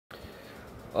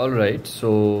Alright,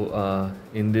 so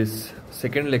in this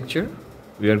second lecture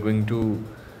we are going to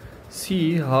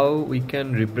see how we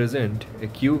can represent a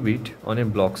qubit on a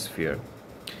block sphere,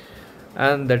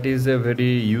 and that is a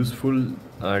very useful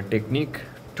technique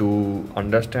to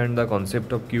understand the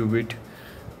concept of qubit,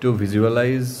 to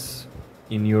visualize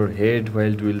in your head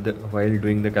while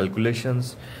doing the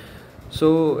calculations.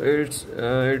 So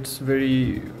it's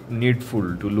very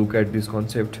needful to look at this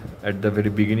concept at the very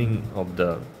beginning of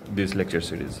this lecture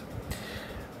series.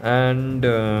 And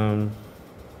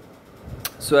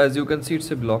so as you can see, it's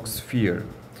a block sphere,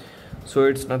 so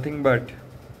it's nothing but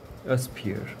a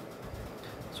sphere.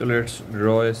 So let's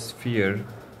draw a sphere,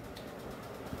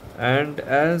 and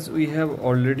as we have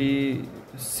already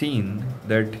seen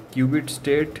that qubit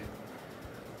state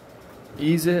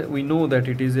we know that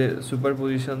it is a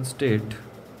superposition state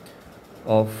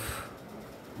of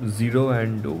 0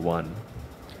 and 1.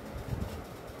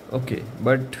 Okay,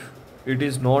 but it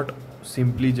is not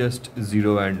simply just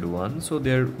 0 and 1, so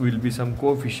there will be some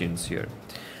coefficients here,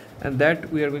 and that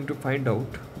we are going to find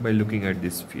out by looking at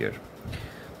this sphere.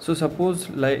 So suppose,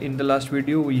 like in the last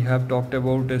video, we have talked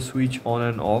about a switch on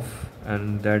and off,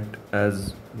 and that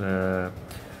as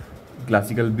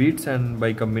classical bits, and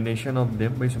by combination of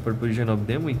them, by superposition of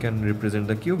them, we can represent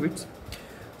the qubits.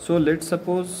 So let's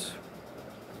suppose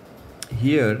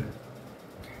here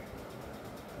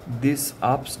this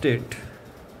up state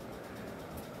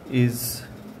is,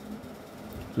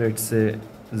 let's say,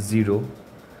 0,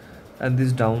 and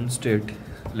this down state,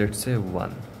 let's say,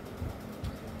 1,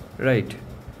 right?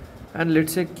 And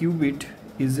let's say qubit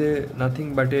is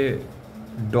nothing but a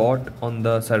dot on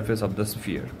the surface of the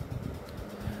sphere.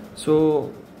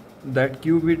 So that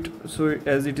qubit, so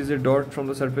as it is a dot from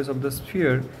the surface of the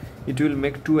sphere, it will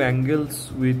make two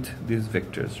angles with these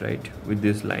vectors, right, with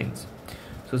these lines.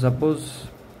 So suppose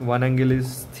one angle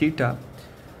is theta,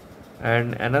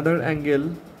 and another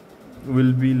angle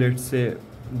will be, let's say,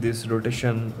 this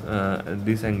rotation,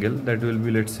 this angle, that will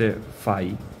be, let's say,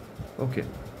 phi. Okay,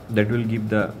 that will give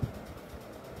the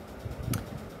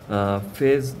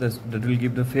phase, that will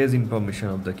give the phase information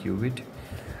of the qubit.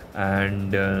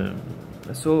 And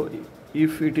so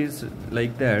if it is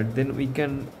like that, then we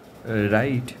can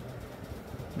write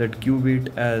that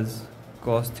qubit as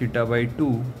cos theta by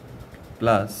 2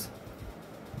 plus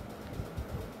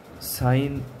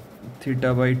sin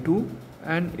theta by 2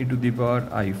 and e to the power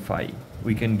I phi.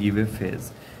 We can give a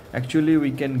phase. Actually,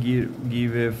 we can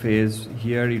give a phase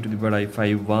here, e to the power I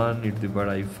phi 1, e to the power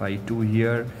I phi 2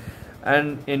 here,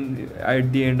 and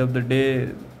at the end of the day,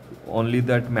 only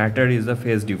that matter is the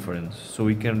phase difference, so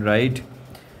we can write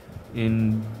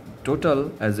in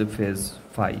total as a phase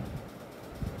phi.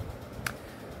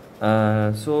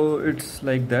 So it's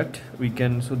like that we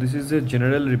can, so this is a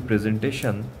general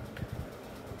representation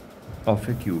of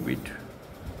a qubit,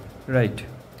 right?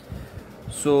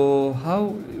 So how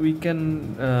we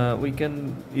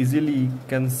can easily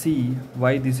can see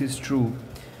why this is true,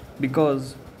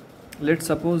 because let's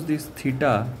suppose this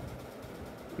theta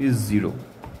is 0,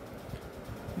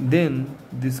 then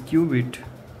this qubit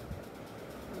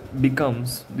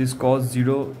becomes, this cos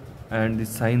 0 and this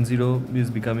sin 0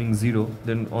 is becoming 0,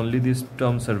 then only this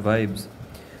term survives,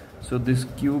 so this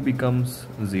q becomes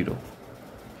 0.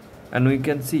 And we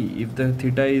can see if the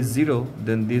theta is 0,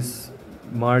 then this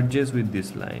merges with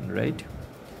this line, right?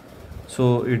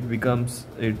 So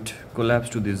it collapses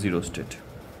to this 0 state.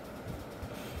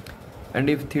 And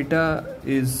if theta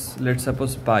is, let's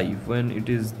suppose, pi, when it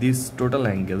is this total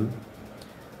angle,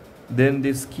 then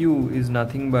this q is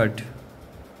nothing but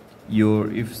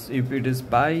your, if it is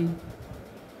pi,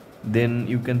 then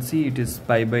you can see it is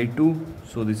pi by 2,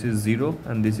 so this is 0,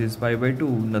 and this is pi by 2,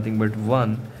 nothing but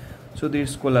 1, so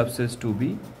this collapses to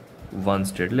be 1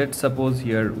 state. Let's suppose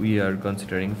here we are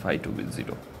considering phi to be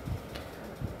 0.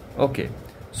 Okay,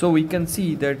 so we can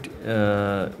see that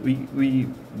we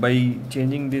by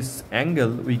changing this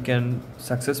angle, we can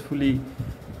successfully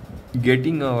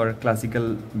getting our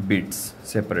classical bits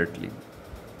separately.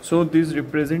 So this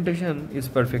representation is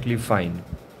perfectly fine,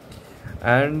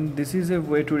 and this is a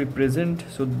way to represent.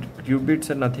 So qubits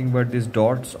are nothing but these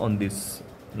dots on this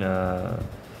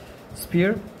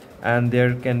sphere, and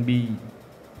there can be,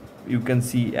 you can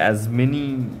see as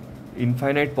many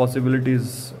infinite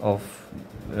possibilities of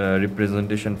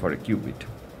representation for a qubit.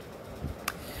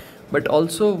 But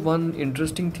also one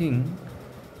interesting thing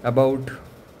about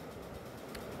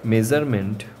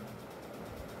measurement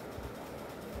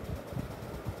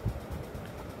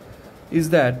is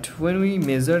that when we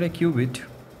measure a qubit,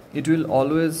 it will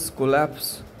always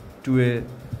collapse to a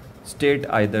state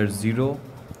either 0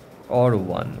 or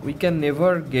 1. We can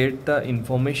never get the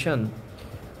information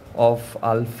of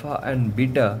alpha and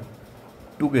beta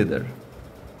together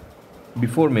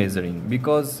before measuring,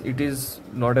 because it is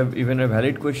not even a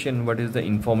valid question what is the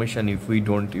information if we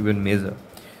don't even measure.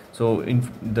 So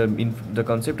the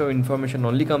concept of information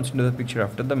only comes into the picture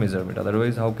after the measurement,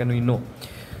 otherwise how can we know?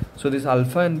 So this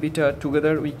alpha and beta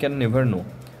together we can never know.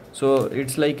 So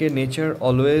it's like a nature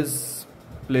always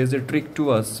plays a trick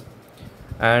to us,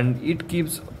 and it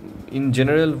keeps, in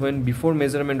general, when before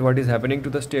measurement what is happening to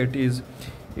the state is,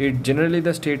 it generally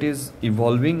the state is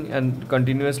evolving and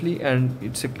continuously, and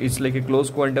it's like a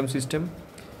closed quantum system.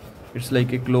 It's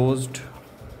like a closed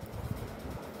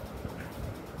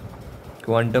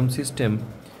quantum system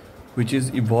which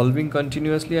is evolving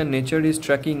continuously, and nature is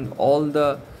tracking all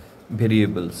the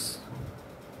variables.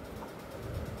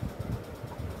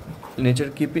 Nature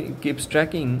keeps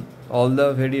tracking all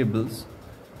the variables,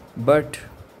 but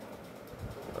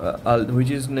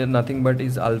which is nothing but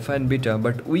is alpha and beta,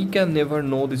 but we can never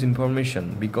know this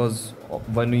information, because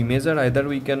when we measure, either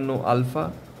we can know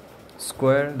alpha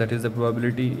square, that is the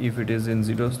probability if it is in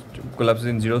collapses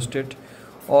in zero state,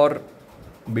 or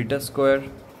beta square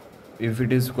if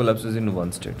it is collapses in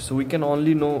one state. So we can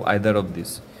only know either of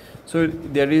these. So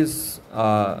there is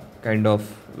a kind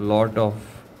of lot of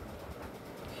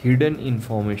hidden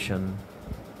information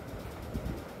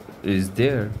is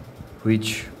there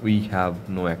which we have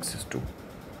no access to.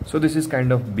 So this is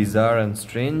kind of bizarre and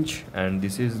strange, and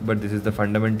this is the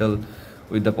fundamental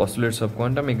with the postulates of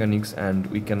quantum mechanics, and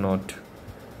we cannot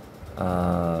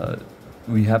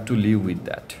we have to live with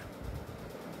that.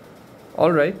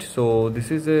 Alright, so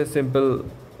this is a simple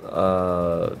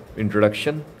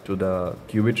introduction to the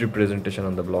qubit representation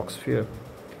on the Bloch sphere,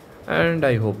 and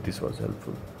I hope this was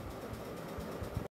helpful.